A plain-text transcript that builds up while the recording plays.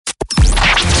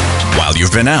While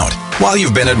you've been out, while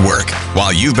you've been at work,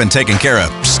 while you've been taking care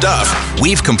of stuff,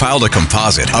 we've compiled a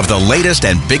composite of the latest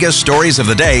and biggest stories of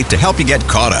the day to help you get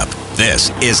caught up. This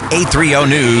is 830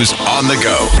 News on the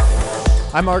Go.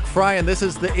 I'm Mark Freie, and this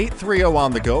is the 830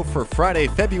 on the Go for Friday,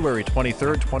 February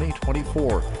 23rd,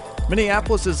 2024.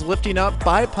 Minneapolis is lifting up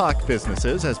BIPOC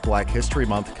businesses as Black History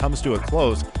Month comes to a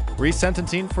close.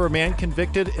 Resentencing for a man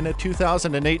convicted in a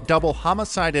 2008 double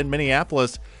homicide in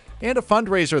Minneapolis. And a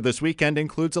fundraiser this weekend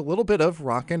includes a little bit of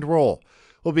rock and roll.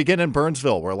 We'll begin in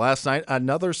Burnsville, where last night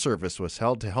another service was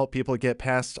held to help people get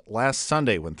past last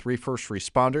Sunday when 3 first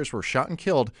responders were shot and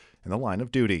killed in the line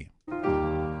of duty.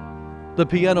 The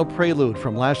piano prelude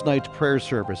from last night's prayer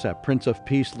service at Prince of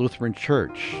Peace Lutheran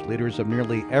Church. Leaders of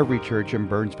nearly every church in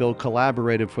Burnsville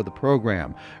collaborated for the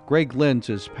program. Greg Lentz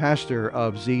is pastor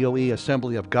of ZOE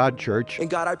Assembly of God Church. And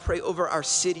God, I pray over our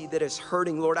city that is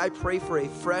hurting. Lord, I pray for a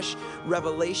fresh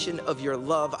revelation of your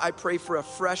love. I pray for a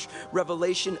fresh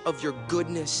revelation of your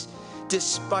goodness.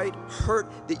 Despite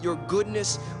hurt, that your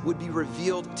goodness would be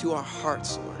revealed to our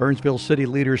hearts, Lord. Burnsville city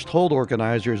leaders told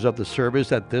organizers of the service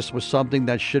that this was something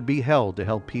that should be held to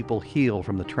help people heal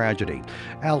from the tragedy.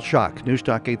 Al Schock, News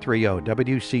Talk 830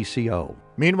 WCCO.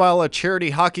 Meanwhile, a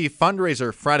charity hockey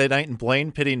fundraiser Friday night in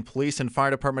Blaine, pitting police and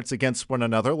fire departments against one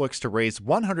another, looks to raise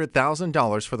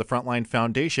 $100,000 for the Frontline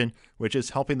Foundation, which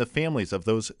is helping the families of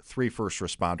those 3 first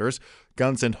responders.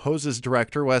 Guns and Hoses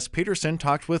director Wes Peterson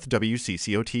talked with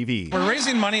WCCO TV. We're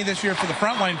raising money this year for the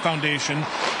Frontline Foundation,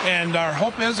 and our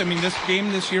hope is, this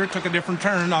game this year took a different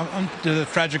turn to the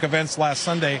tragic events last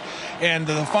Sunday, and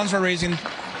the funds we're raising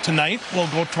tonight will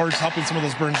go towards helping some of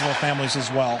those Burnsville families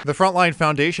as well. The Frontline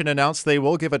Foundation announced they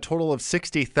will give a total of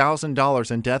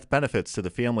 $60,000 in death benefits to the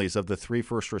families of the 3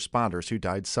 first responders who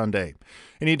died Sunday.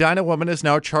 An Edina woman is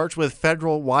now charged with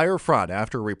federal wire fraud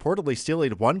after reportedly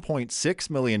stealing $1.6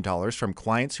 million from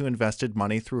clients who invested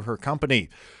money through her company.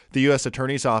 The U.S.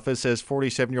 Attorney's Office says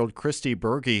 47-year-old Christy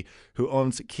Berge, who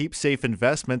owns Keep Safe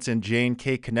Investments in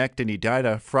J&K Connect in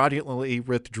Edina, fraudulently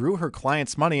withdrew her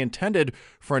clients' money intended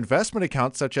for investment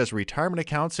accounts such as retirement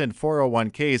accounts and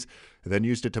 401ks, then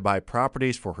used it to buy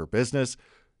properties for her business.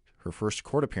 Her first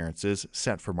court appearance is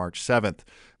set for March 7th.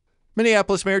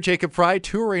 Minneapolis Mayor Jacob Frey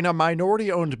touring a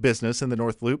minority-owned business in the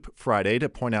North Loop Friday to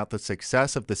point out the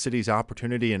success of the city's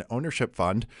Opportunity and Ownership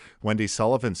Fund. Wendy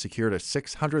Sullivan secured a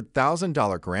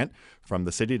 $600,000 grant from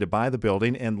the city to buy the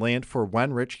building and land for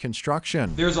Wenrich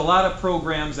Construction. There's a lot of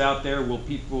programs out there where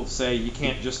people say you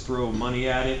can't just throw money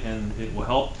at it and it will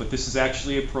help, but this is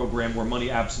actually a program where money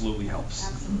absolutely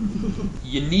helps. Absolutely.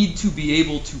 You need to be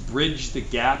able to bridge the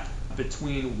gap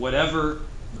between whatever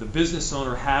the business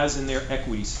owner has in their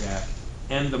equity stack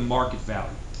and the market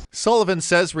value. Sullivan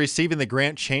says receiving the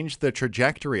grant changed the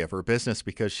trajectory of her business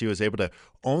because she was able to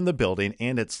own the building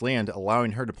and its land,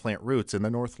 allowing her to plant roots in the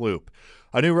North Loop.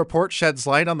 A new report sheds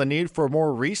light on the need for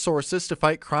more resources to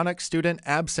fight chronic student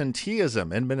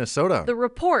absenteeism in Minnesota. The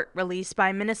report, released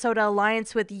by Minnesota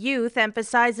Alliance with Youth,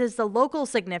 emphasizes the local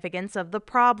significance of the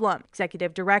problem.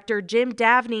 Executive Director Jim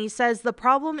Davney says the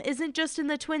problem isn't just in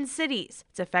the Twin Cities.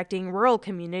 It's affecting rural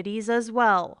communities as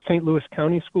well. St. Louis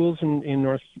County schools in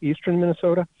northeastern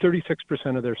Minnesota,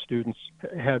 36% of their students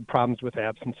had problems with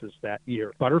absences that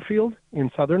year. Butterfield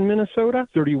in southern Minnesota,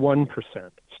 31%.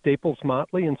 Staples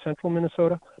Motley in central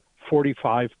Minnesota,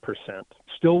 45%.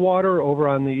 Stillwater over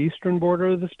on the eastern border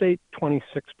of the state, 26%.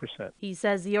 He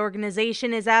says the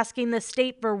organization is asking the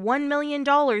state for $1 million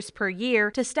per year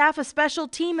to staff a special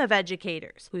team of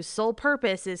educators whose sole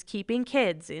purpose is keeping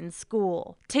kids in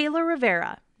school. Taylor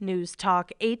Rivera, News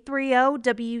Talk 830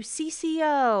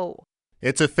 WCCO.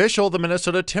 It's official. The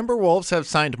Minnesota Timberwolves have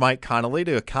signed Mike Conley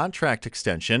to a contract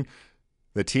extension.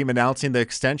 The team announcing the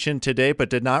extension today, but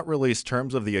did not release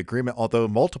terms of the agreement, although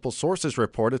multiple sources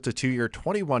report it's a 2-year,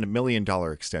 $21 million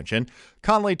extension.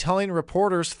 Conley telling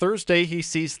reporters Thursday he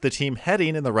sees the team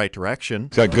heading in the right direction.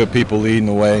 He's got good people leading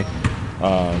the way,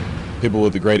 people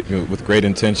with great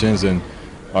intentions, and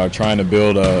are trying to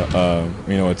build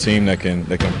a team that can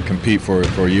compete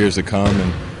for years to come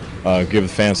and give the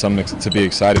fans something to be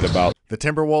excited about. The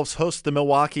Timberwolves host the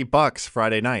Milwaukee Bucks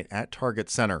Friday night at Target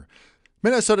Center.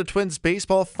 Minnesota Twins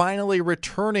baseball finally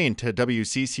returning to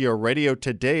WCCO radio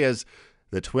today as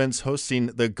the Twins hosting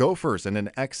the Gophers in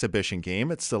an exhibition game.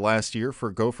 It's the last year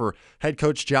for Gopher head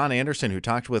coach John Anderson, who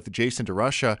talked with Jason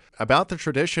DeRusha about the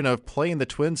tradition of playing the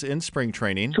Twins in spring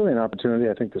training. It's really an opportunity,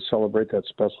 I think, to celebrate that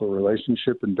special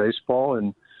relationship in baseball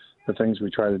and the things we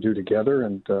try to do together,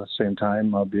 and at the same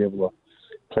time be able to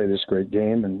play this great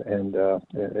game and in the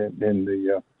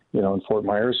in Fort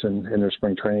Myers and in their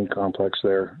spring training complex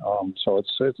there. So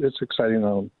it's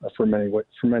exciting for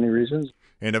many reasons.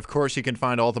 And of course, you can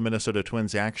find all the Minnesota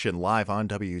Twins action live on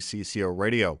WCCO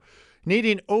Radio.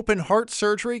 Needing open heart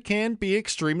surgery can be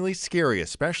extremely scary,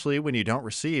 especially when you don't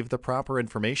receive the proper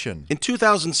information. In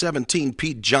 2017,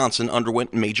 Pete Johnson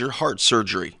underwent major heart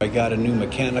surgery. I got a new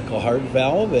mechanical heart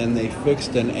valve and they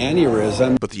fixed an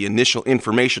aneurysm. But the initial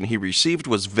information he received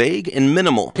was vague and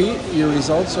minimal. Pete, your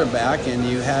results are back and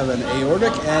you have an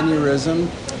aortic aneurysm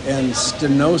and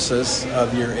stenosis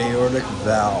of your aortic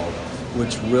valve,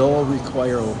 which will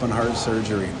require open heart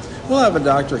surgery. We'll have a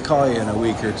doctor call you in a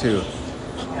week or two.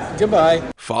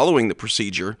 Goodbye. Following the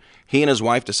procedure, he and his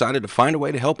wife decided to find a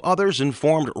way to help others and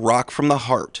formed Rock from the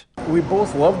Heart. We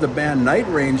both love the band Night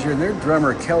Ranger, and their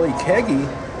drummer Kelly Keggy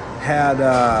had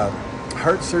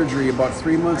heart surgery about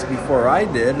 3 months before I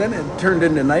did. Then it turned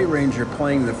into Night Ranger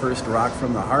playing the first Rock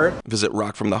from the Heart. Visit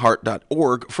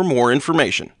rockfromtheheart.org for more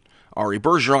information. Ari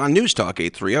Bergeron, News Talk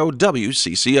 830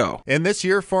 WCCO. And this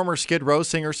year, former Skid Row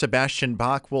singer Sebastian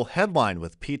Bach will headline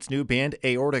with Pete's new band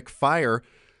Aortic Fire.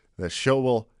 The show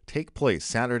will take place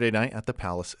Saturday night at the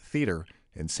Palace Theater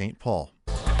in St. Paul.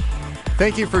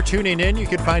 Thank you for tuning in. You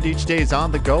can find each day's On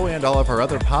the Go and all of our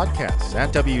other podcasts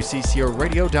at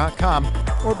WCCOradio.com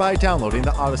or by downloading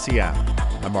the Odyssey app.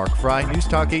 I'm Mark Freie, News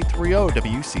Talk 830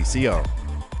 WCCO.